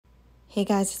Hey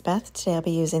guys, it's Beth. Today I'll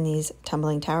be using these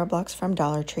tumbling tower blocks from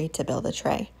Dollar Tree to build a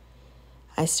tray.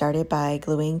 I started by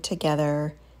gluing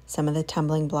together some of the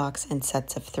tumbling blocks in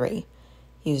sets of 3.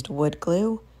 Used wood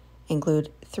glue and glued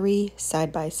 3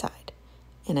 side by side,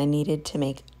 and I needed to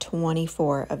make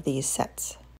 24 of these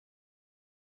sets.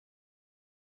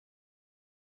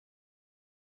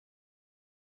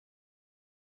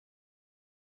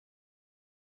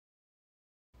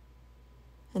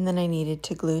 And then I needed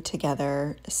to glue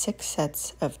together 6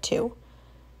 sets of 2.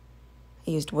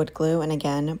 I used wood glue and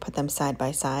again put them side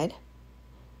by side.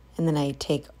 And then I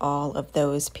take all of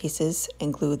those pieces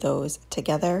and glue those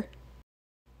together.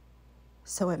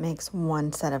 So it makes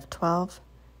 1 set of 12,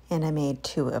 and I made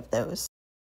 2 of those.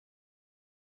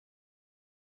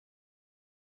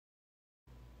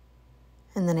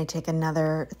 And then I take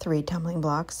another 3 tumbling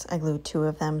blocks. I glue 2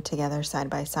 of them together side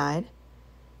by side.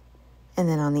 And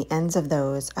then on the ends of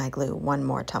those, I glue 1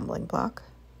 more tumbling block.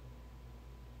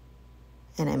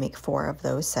 And I make 4 of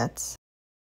those sets.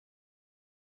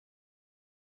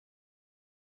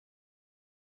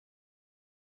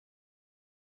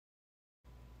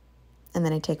 And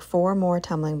then I take 4 more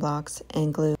tumbling blocks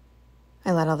and glue.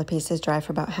 I let all the pieces dry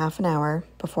for about half an hour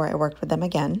before I worked with them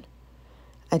again.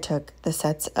 I took the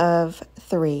sets of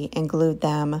 3 and glued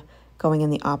them going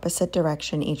in the opposite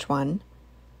direction each one.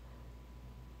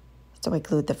 So I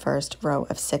glued the first row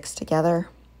of 6 together,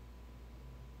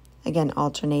 again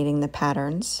alternating the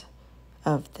patterns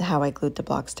of how I glued the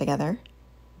blocks together.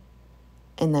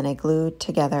 And then I glued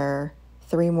together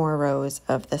 3 more rows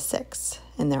of the 6,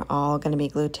 and they're all going to be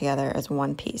glued together as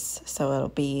one piece. So it'll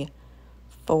be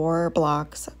 4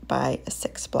 blocks by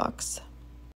 6 blocks.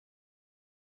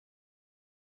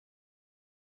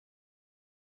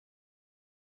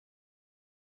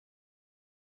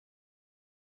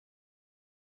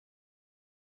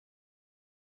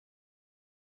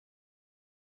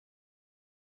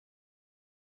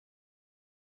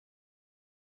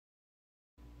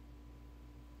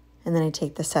 And then I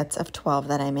take the sets of 12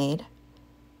 that I made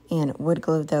and wood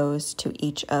glue those to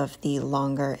each of the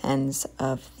longer ends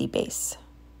of the base.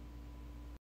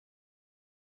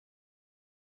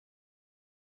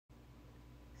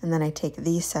 And then I take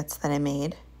these sets that I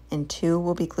made, and 2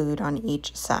 will be glued on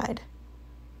each side.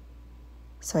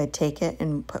 So I take it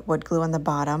and put wood glue on the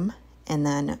bottom and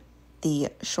then the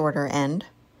shorter end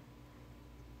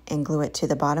and glue it to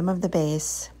the bottom of the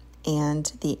base and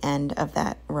the end of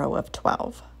that row of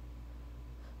 12.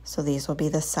 So these will be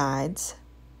the sides.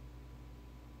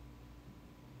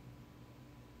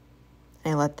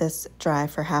 I let this dry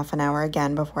for half an hour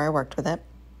again before I worked with it.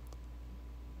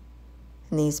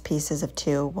 And these pieces of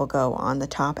 2 will go on the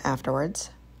top afterwards.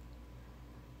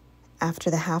 After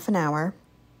the half an hour,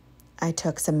 I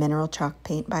took some mineral chalk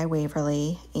paint by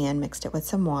Waverly and mixed it with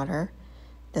some water.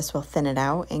 This will thin it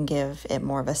out and give it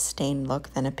more of a stained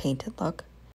look than a painted look.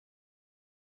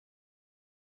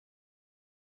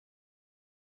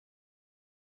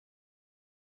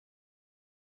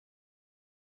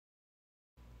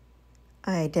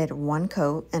 I did 1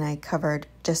 coat and I covered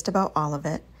just about all of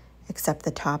it except the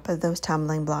top of those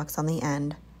tumbling blocks on the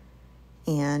end,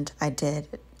 and I did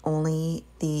only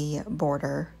the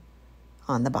border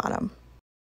on the bottom.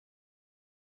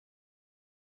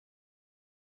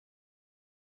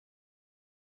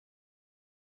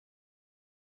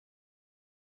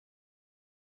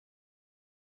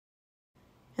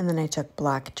 And then I took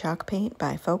black chalk paint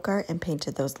by Folkart and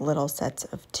painted those little sets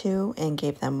of 2 and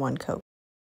gave them 1 coat.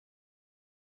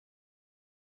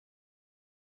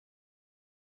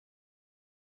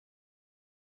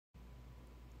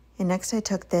 And next I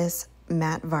took this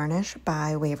matte varnish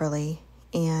by Waverly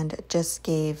and just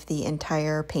gave the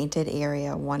entire painted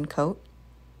area 1 coat.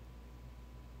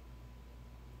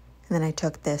 And then I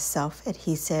took this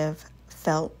self-adhesive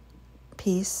felt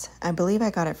piece. I believe I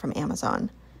got it from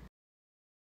Amazon.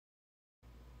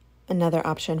 Another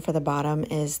option for the bottom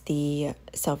is the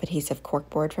self-adhesive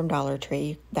corkboard from Dollar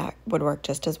Tree. That would work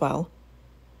just as well.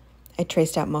 I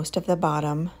traced out most of the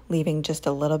bottom, leaving just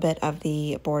a little bit of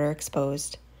the border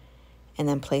exposed, and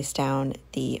then placed down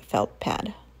the felt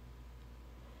pad.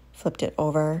 Flipped it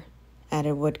over,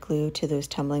 added wood glue to those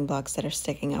tumbling blocks that are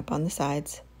sticking up on the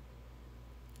sides,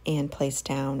 and placed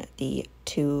down the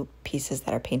 2 pieces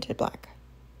that are painted black.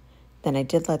 Then I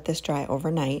did let this dry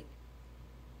overnight.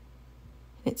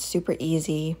 It's super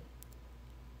easy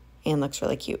and looks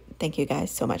really cute. Thank you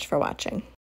guys so much for watching.